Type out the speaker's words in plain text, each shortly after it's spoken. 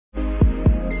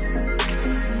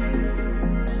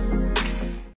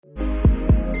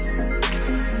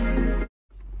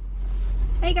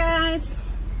Hey guys!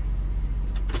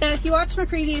 So if you watched my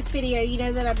previous video, you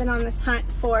know that I've been on this hunt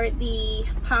for the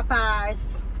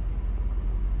Popeyes.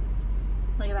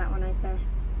 Look at that one right there.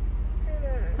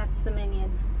 That's the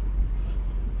minion.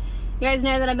 You guys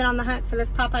know that I've been on the hunt for this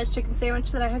Popeyes chicken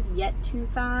sandwich that I have yet to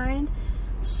find.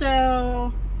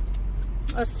 So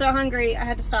I was so hungry I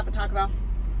had to stop at Taco Bell.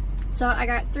 So I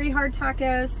got 3 hard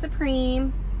tacos,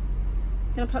 supreme.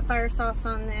 Gonna put fire sauce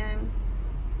on them.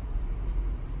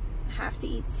 Have to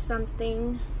eat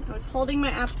something. I was holding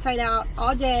my appetite out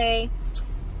all day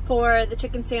for the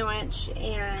chicken sandwich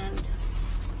and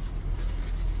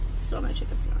still no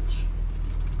chicken sandwich.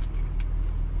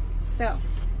 So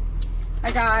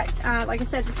I got, like I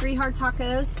said, the 3 hard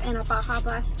tacos and a Baja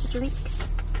Blast to drink.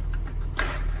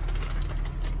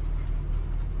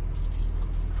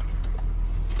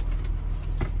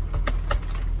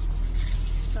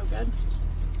 So good.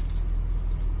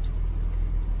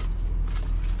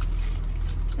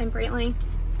 And Brantley,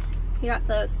 he got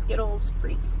the Skittles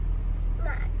freeze.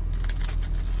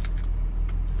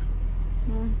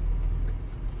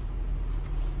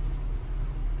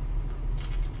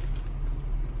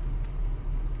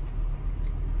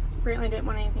 Brantley didn't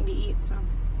want anything to eat, so.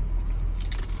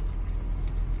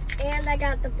 And I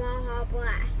got the Baja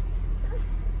Blast.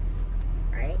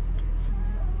 Right?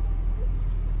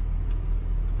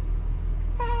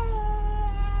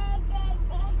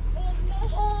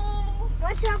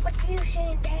 What's up with you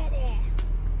saying daddy?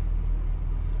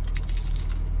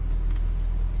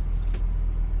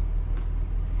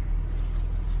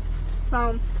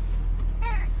 So,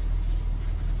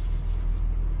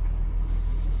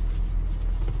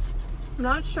 I'm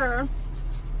not sure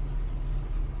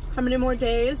how many more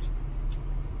days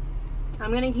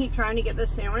I'm gonna keep trying to get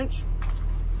this sandwich.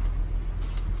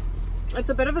 It's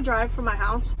a bit of a drive from my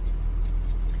house.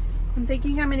 I'm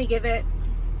thinking I'm gonna give it,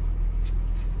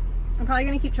 I'm probably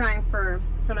gonna keep trying for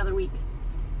another week.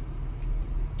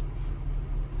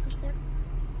 What's up?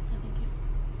 Thank you.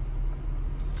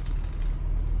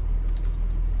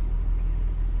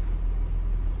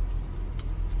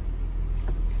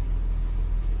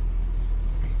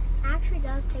 Actually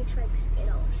does taste like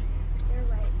Skittles. You're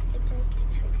right. It does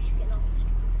taste like Skittles.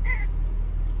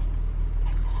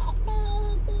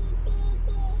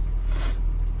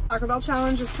 Taco Bell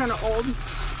challenge is kind of old.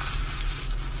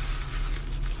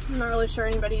 I'm not really sure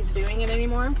anybody's doing it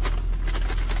anymore,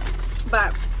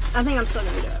 but I think I'm still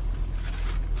gonna do it.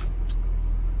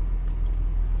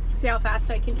 See how fast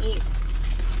I can eat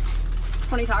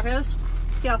 20 tacos?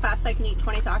 See how fast I can eat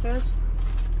 20 tacos?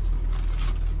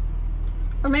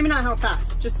 Or maybe not how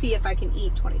fast, just see if I can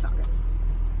eat 20 tacos.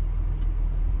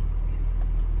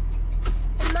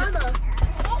 Mama.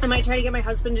 I might try to get my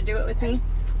husband to do it with me,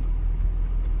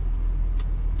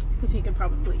 because he could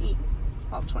probably eat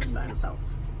all 20 by himself.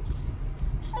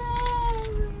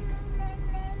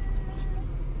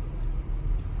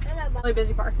 Really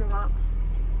busy parking lot.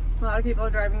 A lot of people are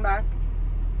driving by.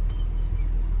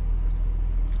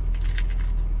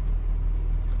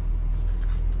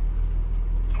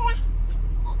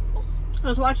 I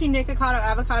was watching Nikocado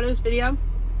Avocado's video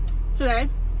today.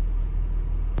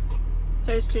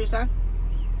 Today's Tuesday.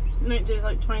 And today's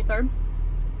like 23rd.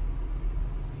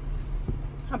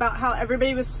 About how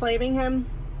everybody was slaving him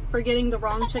for getting the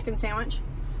wrong chicken sandwich.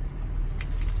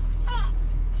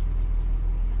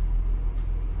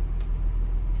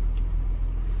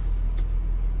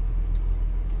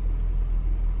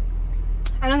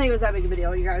 I don't think it was that big of a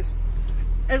deal, you guys.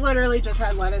 It literally just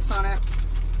had lettuce on it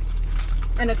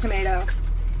and a tomato.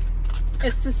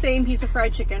 It's the same piece of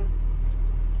fried chicken.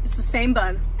 It's the same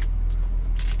bun.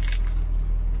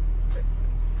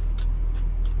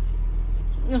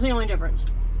 That's the only difference.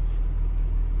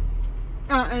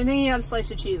 I think he had a slice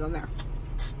of cheese on there.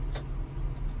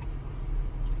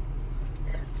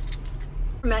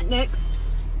 Met Nick.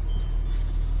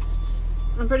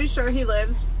 I'm pretty sure he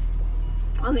lives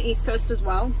on the East Coast as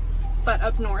well, but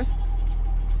up north.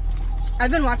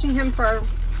 I've been watching him for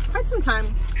quite some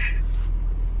time.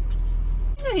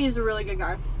 Yeah, he's a really good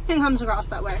guy. He comes across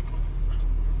that way.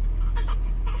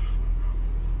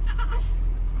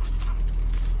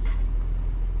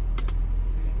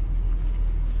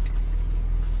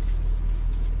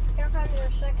 Here comes your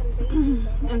second baby.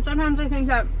 And sometimes I think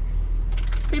that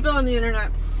people on the internet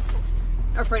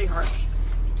are pretty harsh.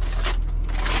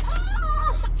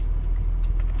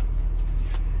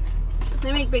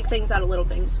 They make big things out of little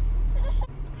things.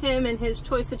 Him and his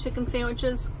choice of chicken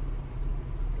sandwiches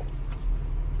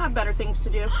have better things to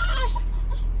do.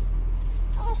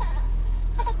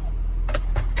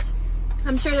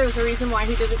 I'm sure there's a reason why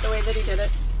he did it the way that he did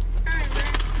it.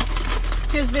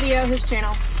 His video, his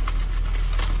channel.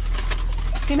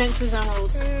 He makes his own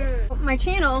rules. My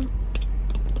channel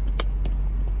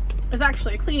is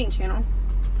actually a cleaning channel.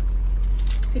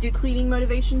 I do cleaning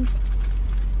motivation.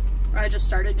 Or I just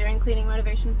started doing cleaning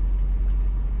motivation.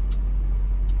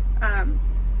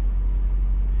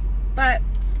 But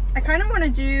I kind of want to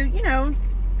do, you know,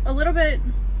 a little bit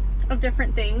of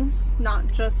different things, not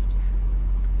just,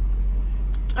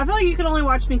 I feel like you can only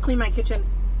watch me clean my kitchen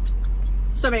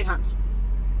so many times.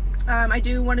 I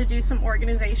do want to do some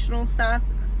organizational stuff,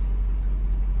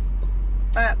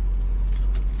 but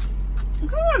I kind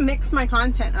of want to mix my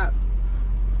content up.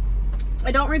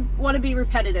 I don't want to be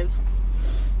repetitive.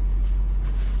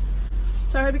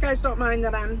 So I hope you guys don't mind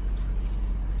that I'm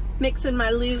mixing my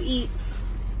Lou Eats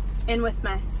in with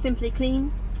my Simply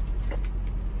Clean.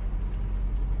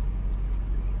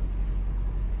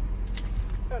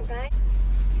 Okay.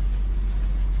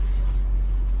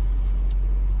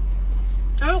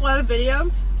 I have a lot of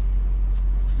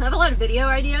video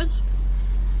ideas,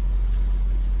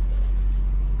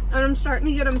 and I'm starting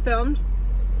to get them filmed.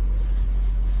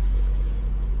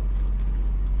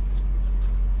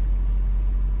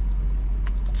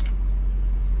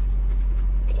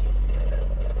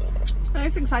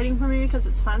 It's exciting for me because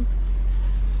it's fun.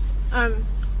 I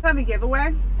have a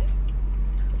giveaway.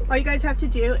 All you guys have to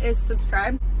do is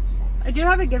subscribe. I do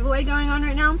have a giveaway going on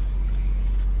right now.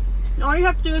 And all you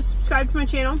have to do is subscribe to my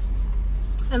channel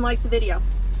and like the video.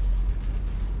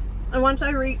 And once I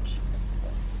reach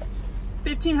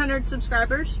 1,500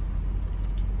 subscribers,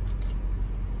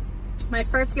 my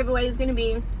first giveaway is going to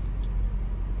be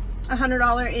a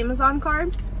 $100 Amazon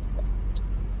card.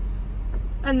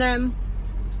 And then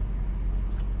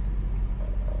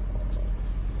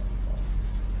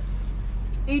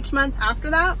each month after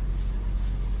that,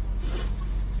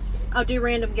 I'll do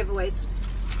random giveaways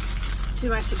to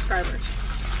my subscribers.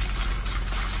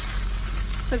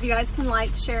 So if you guys can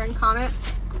like, share, and comment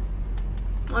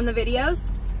on the videos,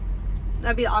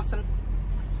 that'd be awesome.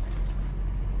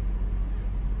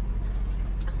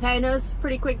 Okay, I know this is a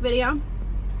pretty quick video.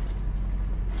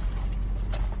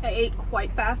 I ate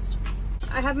quite fast.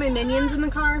 I have my minions in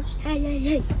the car.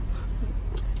 Hey.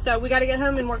 So we gotta get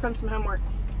home and work on some homework.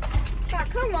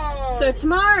 Come on. So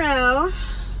tomorrow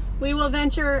we will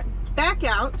venture back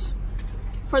out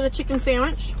for the chicken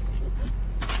sandwich.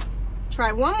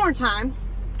 Try one more time,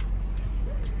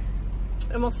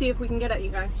 and we'll see if we can get it, you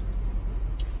guys.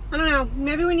 I don't know,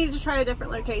 maybe we need to try a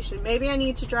different location. Maybe I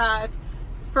need to drive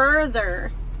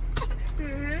further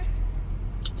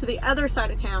to the other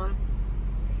side of town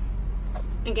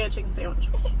and get a chicken sandwich.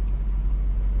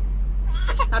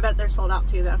 I bet they're sold out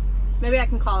too though. Maybe I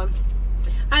can call them.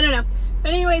 I don't know.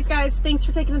 But anyways, guys, thanks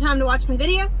for taking the time to watch my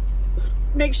video.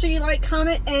 Make sure you like,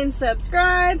 comment, and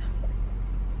subscribe,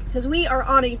 because we are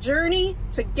on a journey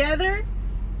together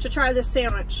to try this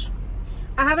sandwich.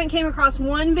 I haven't came across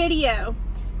one video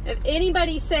of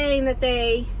anybody saying that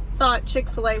they thought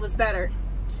Chick-fil-A was better.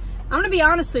 I'm going to be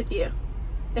honest with you.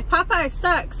 If Popeyes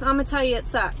sucks, I'm going to tell you it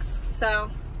sucks. So,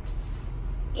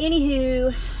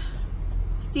 anywho,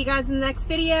 see you guys in the next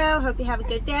video. Hope you have a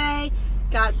good day.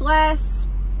 God bless.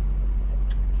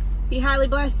 Be highly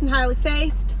blessed and highly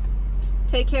faithed.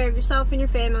 Take care of yourself and your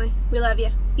family. We love you.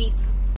 Peace.